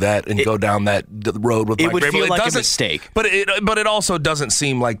don't do that and go down that road with Mike Vrabel. It would feel like a mistake. But it also doesn't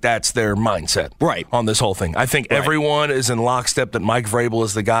seem like that's their mindset on this whole thing. I think everyone is in lockstep that Mike Vrabel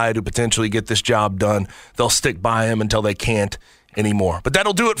is the guy to potentially get this job done. They'll stick by him until they can't anymore. But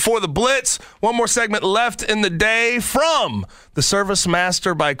that'll do it for the Blitz. One more segment left in the day from the Service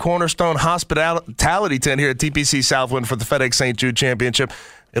Master by Cornerstone Hospitality Tent here at TPC Southwind for the FedEx St. Jude Championship.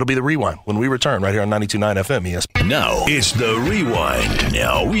 It'll be the Rewind when we return right here on 92.9 FM ESPN. Now it's the Rewind.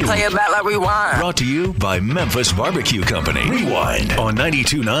 Now we Play it back like Rewind. Brought to you by Memphis Barbecue Company. Rewind on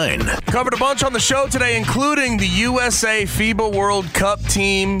 92.9. Covered a bunch on the show today, including the USA FIBA World Cup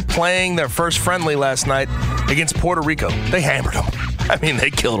team playing their first friendly last night against Puerto Rico. They hammered them. I mean, they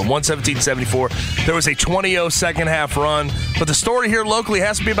killed them. 117-74. There was a 20-0 second half run. But the story here locally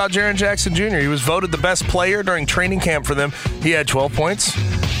has to be about Jaren Jackson Jr. He was voted the best player during training camp for them. He had 12 points,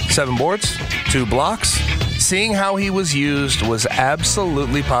 7 boards, 2 blocks. Seeing how he was used was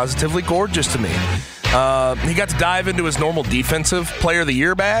absolutely positively gorgeous to me. He got to dive into his normal defensive player of the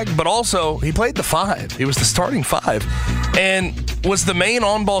year bag, but also he played the 5. He was the starting 5 and was the main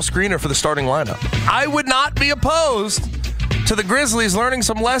on-ball screener for the starting lineup. I would not be opposed to the Grizzlies learning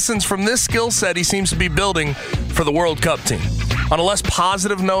some lessons from this skill set he seems to be building for the World Cup team. On a less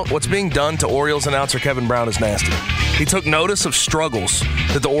positive note, what's being done to Orioles announcer Kevin Brown is nasty. He took notice of struggles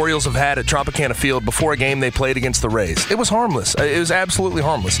that the Orioles have had at Tropicana Field before a game they played against the Rays. It was harmless. It was absolutely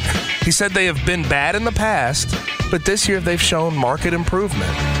harmless. He said they have been bad in the past, but this year they've shown marked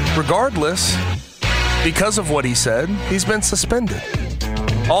improvement. Regardless, because of what he said, he's been suspended.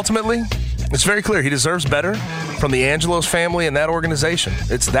 Ultimately, it's very clear he deserves better from the Angelos family and that organization.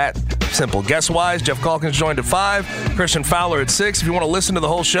 It's that simple. Guess-wise, Jeff Calkins joined at 5, Christian Fowler at 6. If you want to listen to the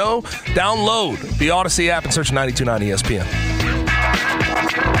whole show, download the Odyssey app and search 92.9 ESPN.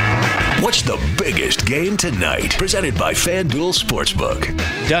 What's the biggest game tonight? Presented by FanDuel Sportsbook.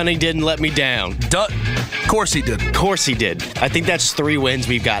 Dunning didn't let me down. Of course he did. Of course he did. I think that's 3 wins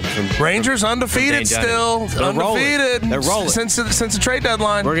we've gotten from Rangers undefeated still. They're undefeated. They're rolling. Since the trade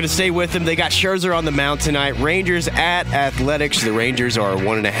deadline. We're going to stay with them. They got Scherzer on the mound tonight. Rangers at Athletics. The Rangers are a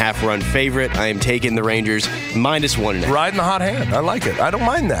 1.5 run favorite. I am taking the Rangers -1.5. Riding the hot hand. I like it. I don't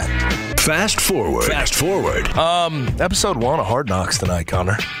mind that. Fast forward. Episode 1 of Hard Knocks tonight,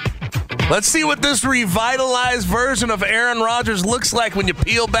 Connor. Let's see what this revitalized version of Aaron Rodgers looks like when you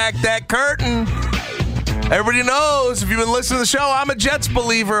peel back that curtain. Everybody knows, if you've been listening to the show, I'm a Jets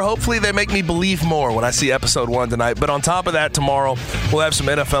believer. Hopefully they make me believe more when I see episode 1 tonight. But on top of that, tomorrow we'll have some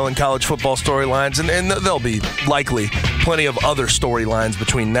NFL and college football storylines, and there'll be likely plenty of other storylines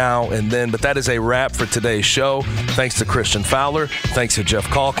between now and then. But that is a wrap for today's show. Thanks to Christian Fowler. Thanks to Jeff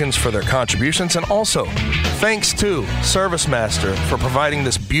Calkins for their contributions. And also, thanks to Service Master for providing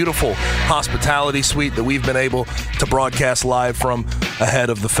this beautiful hospitality suite that we've been able to broadcast live from ahead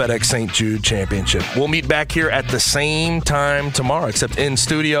of the FedEx St. Jude Championship. We'll meet back here at the same time tomorrow, except in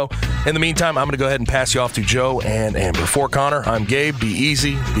studio. In the meantime, I'm going to go ahead and pass you off to Joe and Amber. For Connor, I'm Gabe. Be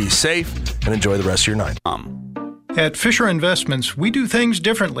easy, be safe, and enjoy the rest of your night. At Fisher Investments, we do things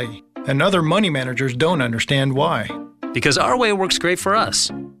differently, and other money managers don't understand why. Because our way works great for us.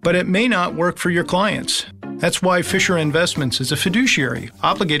 But it may not work for your clients. That's why Fisher Investments is a fiduciary,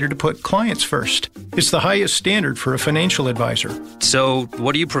 obligated to put clients first. It's the highest standard for a financial advisor. So,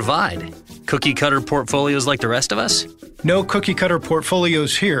 what do you provide? Cookie-cutter portfolios like the rest of us? No cookie-cutter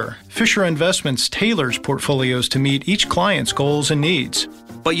portfolios here. Fisher Investments tailors portfolios to meet each client's goals and needs.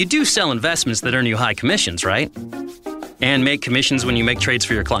 But you do sell investments that earn you high commissions, right? And make commissions when you make trades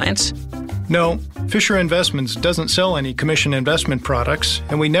for your clients? No, Fisher Investments doesn't sell any commission investment products,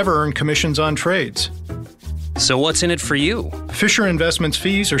 and we never earn commissions on trades. So what's in it for you? Fisher Investments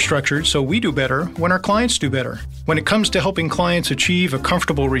fees are structured so we do better when our clients do better. When it comes to helping clients achieve a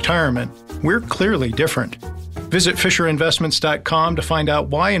comfortable retirement, we're clearly different. Visit FisherInvestments.com to find out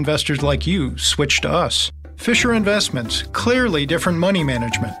why investors like you switch to us. Fisher Investments, clearly different money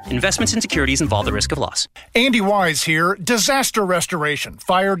management. Investments in securities involve the risk of loss. Andy Wise here. Disaster restoration.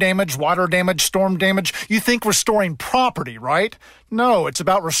 Fire damage, water damage, storm damage. You think restoring property, right? No, it's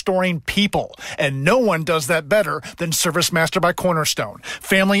about restoring people. And no one does that better than ServiceMaster by Cornerstone.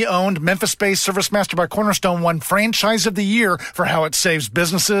 Family-owned, Memphis-based ServiceMaster by Cornerstone won Franchise of the Year for how it saves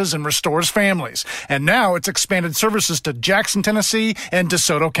businesses and restores families. And now it's expanded services to Jackson, Tennessee, and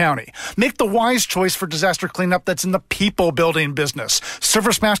DeSoto County. Make the wise choice for disaster cleanup that's in the people-building business.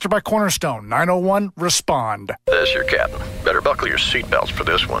 ServiceMaster by Cornerstone, 901-RESPOND. This your captain. Better buckle your seatbelts for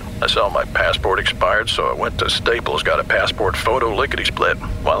this one. I saw my passport expired, so I went to Staples, got a passport photo lickety-split.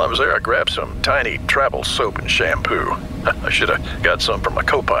 While I was there, I grabbed some tiny travel soap and shampoo. I should have got some for my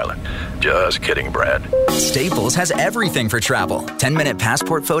co-pilot. Just kidding, Brad. Staples has everything for travel. 10-minute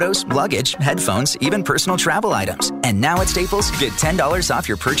passport photos, luggage, headphones, even personal travel items. And now at Staples, get $10 off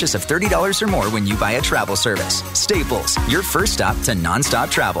your purchase of $30 or more when you buy a travel service. Staples, your first stop to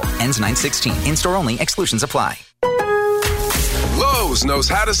nonstop travel. Ends 9/16. In-store only. Exclusions apply. Lowe's knows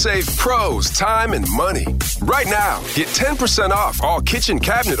how to save pros time and money. Right now, get 10% off all kitchen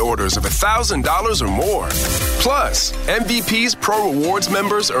cabinet orders of $1,000 or more. Plus, MVP's Pro Rewards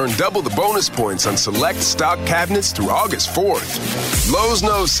members earn double the bonus points on select stock cabinets through August 4th. Lowe's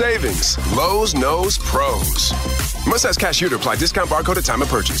knows savings. Lowe's knows pros. Must ask cashier to apply discount barcode at time of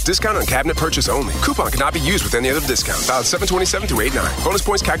purchase. Discount on cabinet purchase only. Coupon cannot be used with any other discount. Valid 7/27 through 8/9. Bonus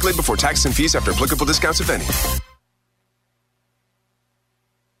points calculated before taxes and fees after applicable discounts, if any.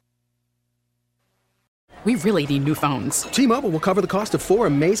 We really need new phones. T-Mobile will cover the cost of 4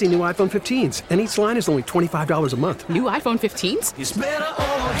 amazing new iPhone 15s, and each line is only $25 a month. New iPhone 15s? It's better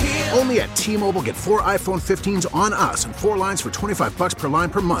over here. Only at T-Mobile, get 4 iPhone 15s on us and 4 lines for $25 per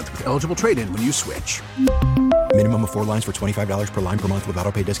line per month with eligible trade-in when you switch. Minimum of 4 lines for $25 per line per month with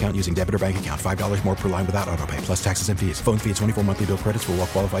autopay discount using debit or bank account. $5 more per line without autopay, plus taxes and fees. Phone fee at 24 monthly bill credits for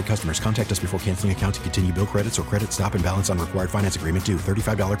well-qualified customers. Contact us before canceling account to continue bill credits or credit stop and balance on required finance agreement due.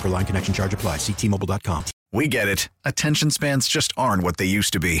 $35 per line connection charge applies. See T-Mobile.com. We get it. Attention spans just aren't what they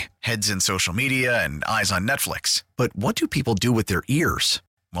used to be. Heads in social media and eyes on Netflix. But what do people do with their ears?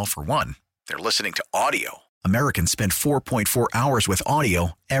 Well, for one, they're listening to audio. Americans spend 4.4 hours with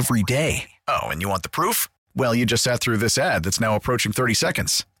audio every day. Oh, and you want the proof? Well, you just sat through this ad that's now approaching 30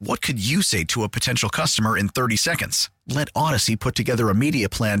 seconds. What could you say to a potential customer in 30 seconds? Let Odyssey put together a media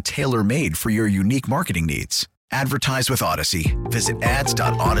plan tailor-made for your unique marketing needs. Advertise with Odyssey. Visit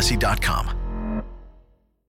ads.odyssey.com.